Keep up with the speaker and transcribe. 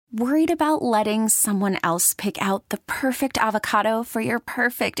Worried about letting someone else pick out the perfect avocado for your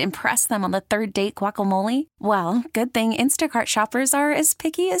perfect impress them on the third date guacamole? Well, good thing Instacart shoppers are as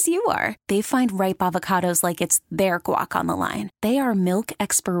picky as you are. They find ripe avocados like it's their guac on the line. They are milk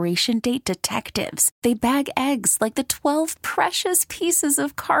expiration date detectives. They bag eggs like the 12 precious pieces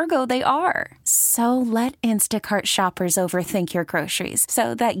of cargo they are. So let Instacart shoppers overthink your groceries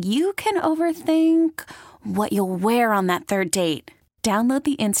so that you can overthink what you'll wear on that third date. Download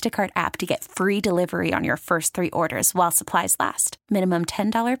the Instacart app to get free delivery on your first 3 orders while supplies last. Minimum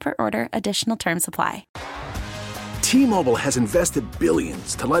 $10 per order. Additional terms apply. T-Mobile has invested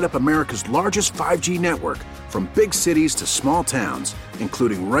billions to light up America's largest 5G network, from big cities to small towns,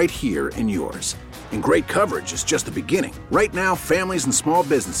 including right here in yours. And great coverage is just the beginning. Right now, families and small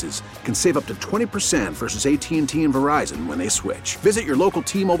businesses can save up to 20% versus AT&T and Verizon when they switch. Visit your local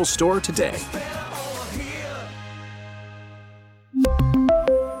T-Mobile store today.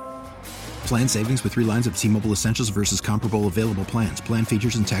 Plan savings with 3 lines of T-Mobile Essentials versus comparable available plans. Plan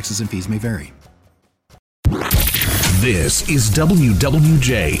features and taxes and fees may vary. This is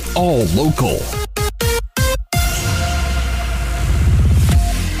WWJ All Local.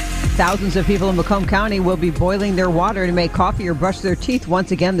 Thousands of people in Macomb County will be boiling their water to make coffee or brush their teeth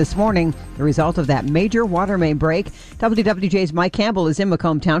once again this morning, the result of that major water main break. WWJ's Mike Campbell is in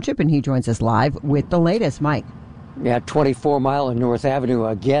Macomb Township, and he joins us live with the latest. Mike. Yeah, 24 Mile and North Avenue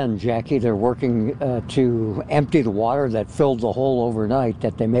again, Jackie. They're working to empty the water that filled the hole overnight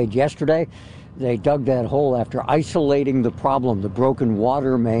that they made yesterday. They dug that hole after isolating the problem, the broken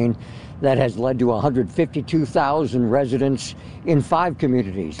water main that has led to 152,000 residents in 5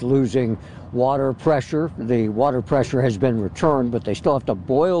 communities losing water pressure. The water pressure has been returned, but they still have to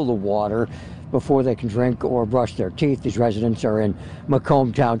boil the water before they can drink or brush their teeth. These residents are in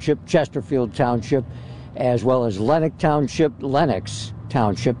Macomb Township, Chesterfield Township, as well as Lennox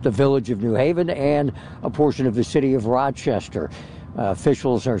Township, the village of New Haven, and a portion of the city of Rochester.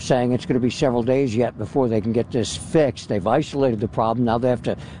 Officials are saying it's going to be several days yet before they can get this fixed. They've isolated the problem. Now they have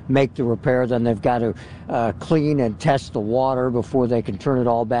to make the repair. Then they've got to clean and test the water before they can turn it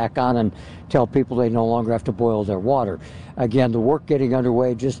all back on and tell people they no longer have to boil their water. Again, the work getting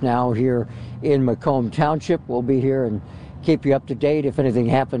underway just now here in Macomb Township. We'll be here and keep you up to date if anything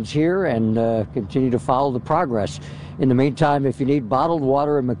happens here, and continue to follow the progress. In the meantime, if you need bottled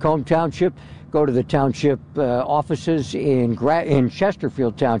water in Macomb Township, go to the township offices in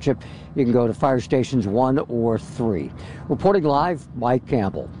Chesterfield Township. You can go to fire stations 1 or 3. Reporting live, Mike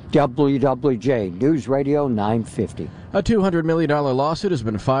Campbell, WWJ News Radio 950. A $200 million lawsuit has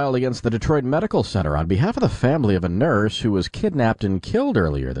been filed against the Detroit Medical Center on behalf of the family of a nurse who was kidnapped and killed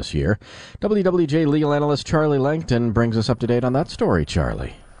earlier this year. WWJ legal analyst Charlie Langton brings us up to date on that story.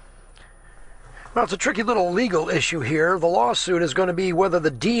 Charlie. Well, it's a tricky little legal issue here. The lawsuit is going to be whether the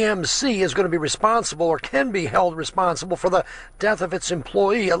DMC is going to be responsible or can be held responsible for the death of its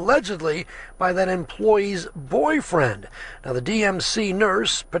employee, allegedly by that employee's boyfriend. Now, the DMC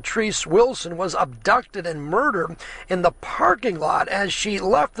nurse, Patrice Wilson, was abducted and murdered in the parking lot as she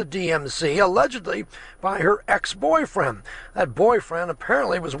left the DMC, allegedly by her ex-boyfriend. That boyfriend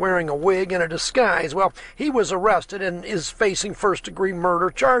apparently was wearing a wig and a disguise. Well, he was arrested and is facing first-degree murder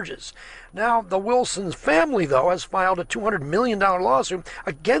charges. Now, the Wilson's family, though, has filed a $200 million lawsuit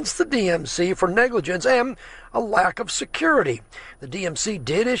against the DMC for negligence and a lack of security. The DMC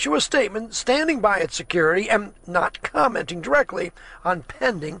did issue a statement standing by its security and not commenting directly on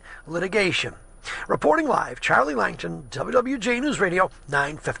pending litigation. Reporting live, Charlie Langton, WWJ News Radio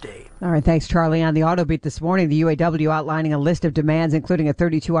 950. All right, thanks, Charlie. On the Auto Beat this morning, the UAW outlining a list of demands, including a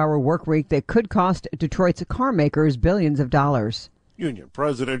 32-hour work week that could cost Detroit's car makers billions of dollars. Union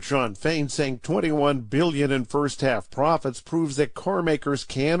President Shawn Fain saying $21 billion in first-half profits proves that car makers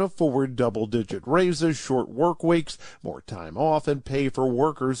can afford double-digit raises, short work weeks, more time off, and pay for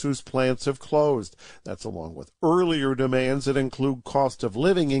workers whose plants have closed. That's along with earlier demands that include cost of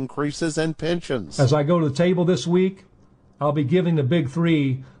living increases and pensions. As I go to the table this week, I'll be giving the Big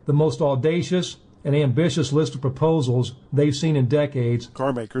Three the most audacious and ambitious list of proposals they've seen in decades.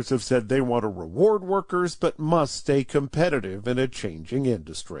 Car makers have said they want to reward workers but must stay competitive in a changing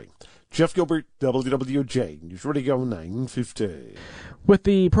industry. Jeff Gilbert, WWJ News Radio 950. With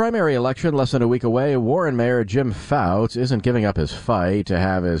the primary election less than a week away, Warren Mayor Jim Fouts isn't giving up his fight to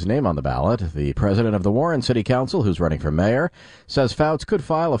have his name on the ballot. The president of the Warren City Council, who's running for mayor, says Fouts could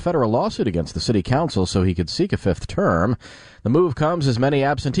file a federal lawsuit against the city council so he could seek a 5th term. The move comes as many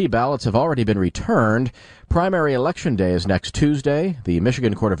absentee ballots have already been returned. Primary election day is next Tuesday. The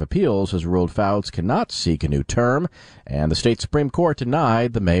Michigan Court of Appeals has ruled Fouts cannot seek a new term, and the state Supreme Court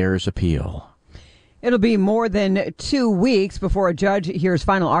denied the mayor's appeal. It'll be more than 2 weeks before a judge hears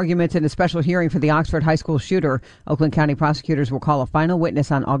final arguments in a special hearing for the Oxford High School shooter. Oakland County prosecutors will call a final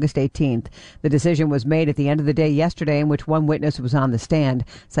witness on August 18th. The decision was made at the end of the day yesterday, in which one witness was on the stand.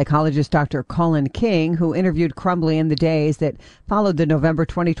 Psychologist Dr. Colin King, who interviewed Crumbly in the days that followed the November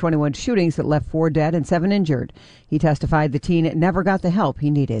 2021 shootings that left 4 dead and 7 injured. He testified the teen never got the help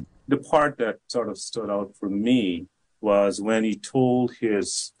he needed. The part that sort of stood out for me was when he told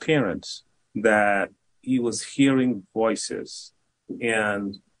his parents that he was hearing voices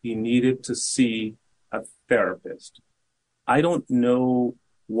and he needed to see a therapist. I don't know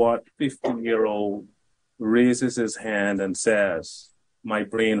what 15-year-old raises his hand and says, my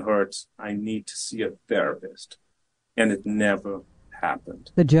brain hurts, I need to see a therapist. And it never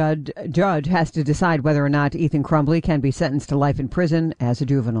happened. The judge has to decide whether or not Ethan Crumbly can be sentenced to life in prison as a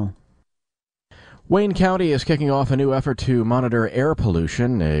juvenile. Wayne County is kicking off a new effort to monitor air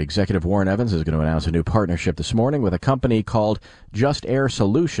pollution. Executive Warren Evans is going to announce a new partnership this morning with a company called Just Air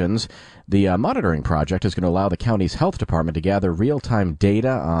Solutions. The monitoring project is going to allow the county's health department to gather real-time data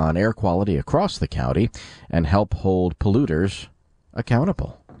on air quality across the county and help hold polluters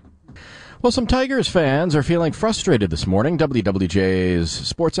accountable. Well, some Tigers fans are feeling frustrated this morning. WWJ's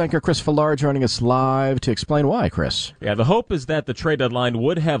sports anchor Chris Villar joining us live to explain why, Chris. Yeah, the hope is that the trade deadline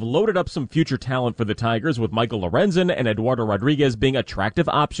would have loaded up some future talent for the Tigers, with Michael Lorenzen and Eduardo Rodriguez being attractive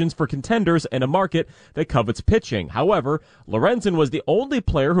options for contenders in a market that covets pitching. However, Lorenzen was the only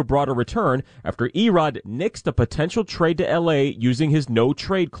player who brought a return after Erod nixed a potential trade to L.A. using his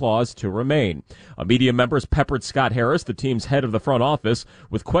no-trade clause to remain. Media members peppered Scott Harris, the team's head of the front office,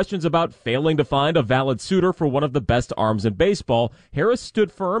 with questions about failing to find a valid suitor for one of the best arms in baseball. Harris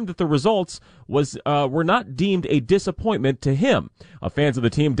stood firm that the results were not deemed a disappointment to him. Fans of the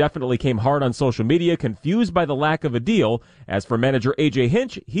team definitely came hard on social media, confused by the lack of a deal. As for manager A.J.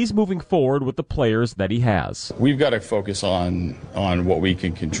 Hinch, he's moving forward with the players that he has. We've got to focus on what we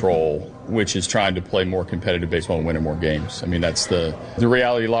can control, which is trying to play more competitive baseball and winning more games. I mean, that's the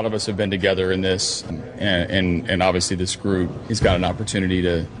reality. A lot of us have been together in this, and obviously this group has got an opportunity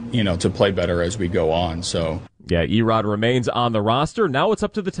to play better as we go on. So. Yeah, Erod remains on the roster. Now it's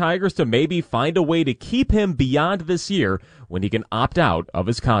up to the Tigers to maybe find a way to keep him beyond this year when he can opt out of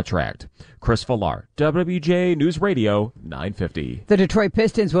his contract. Chris Villar, WJ News Radio 950. The Detroit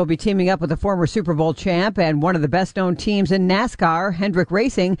Pistons will be teaming up with the former Super Bowl champ and one of the best-known teams in NASCAR, Hendrick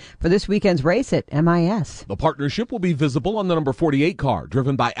Racing, for this weekend's race at MIS. The partnership will be visible on the number 48 car,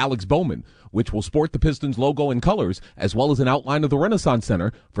 driven by Alex Bowman, which will sport the Pistons logo and colors, as well as an outline of the Renaissance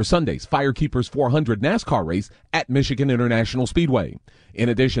Center for Sunday's Firekeepers 400 NASCAR race at Michigan International Speedway. In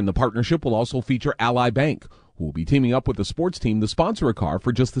addition, the partnership will also feature Ally Bank, who will be teaming up with the sports team to sponsor a car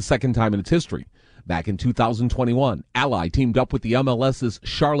for just the second time in its history. Back in 2021, Ally teamed up with the MLS's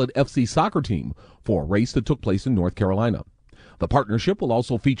Charlotte FC soccer team for a race that took place in North Carolina. The partnership will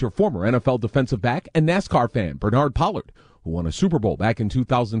also feature former NFL defensive back and NASCAR fan Bernard Pollard, who won a Super Bowl back in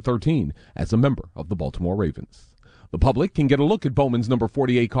 2013 as a member of the Baltimore Ravens. The public can get a look at Bowman's number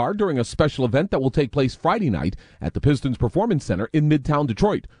 48 car during a special event that will take place Friday night at the Pistons Performance Center in Midtown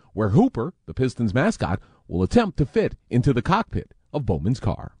Detroit, where Hooper, the Pistons mascot, will attempt to fit into the cockpit of Bowman's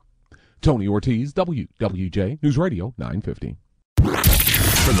car. Tony Ortiz, WWJ News Radio 950.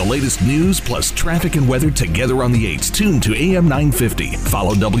 For the latest news plus traffic and weather together on the 8s, tune to AM 950.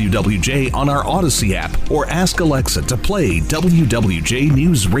 Follow WWJ on our Odyssey app or ask Alexa to play WWJ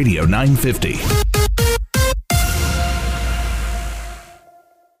News Radio 950.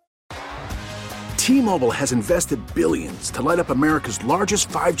 T-Mobile has invested billions to light up America's largest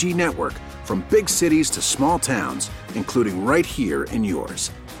 5G network, from big cities to small towns, including right here in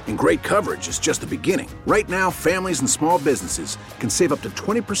yours. And great coverage is just the beginning. Right now, families and small businesses can save up to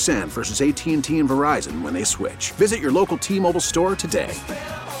 20% versus AT&T and Verizon when they switch. Visit your local T-Mobile store today.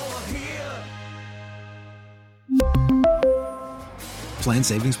 Plan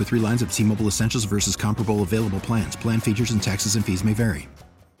savings with 3 lines of T-Mobile Essentials versus comparable available plans. Plan features and taxes and fees may vary.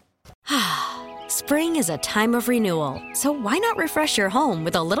 Spring is a time of renewal, so why not refresh your home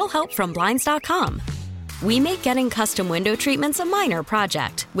with a little help from Blinds.com? We make getting custom window treatments a minor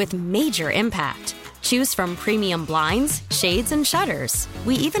project with major impact. Choose from premium blinds, shades, and shutters.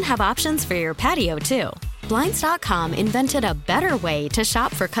 We even have options for your patio, too. Blinds.com invented a better way to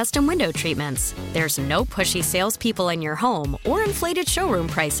shop for custom window treatments. There's no pushy salespeople in your home or inflated showroom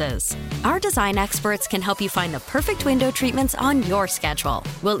prices. Our design experts can help you find the perfect window treatments on your schedule.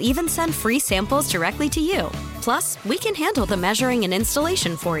 We'll even send free samples directly to you. Plus, we can handle the measuring and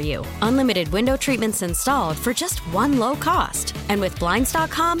installation for you. Unlimited window treatments installed for just one low cost. And with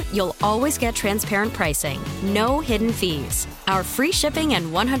Blinds.com, you'll always get transparent pricing. No hidden fees. Our free shipping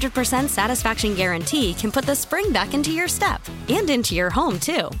and 100% satisfaction guarantee can put the spring back into your step and into your home,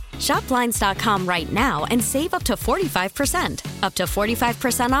 too. Shop Blinds.com right now and save up to 45%. Up to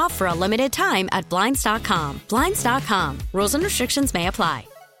 45% off for a limited time at Blinds.com. Blinds.com. Rules and restrictions may apply.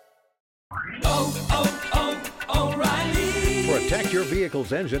 O'Reilly. Protect your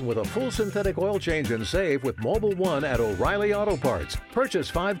vehicle's engine with a full synthetic oil change and save with Mobile One at O'Reilly Auto Parts. Purchase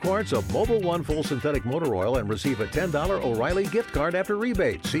 5 quarts of Mobile One full synthetic motor oil and receive a $10 O'Reilly gift card after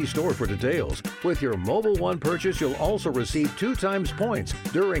rebate. See store for details. With your Mobile One purchase, you'll also receive 2 times points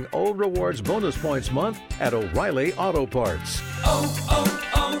during O Rewards Bonus Points Month at O'Reilly Auto Parts.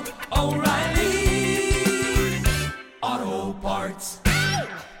 O'Reilly Auto Parts.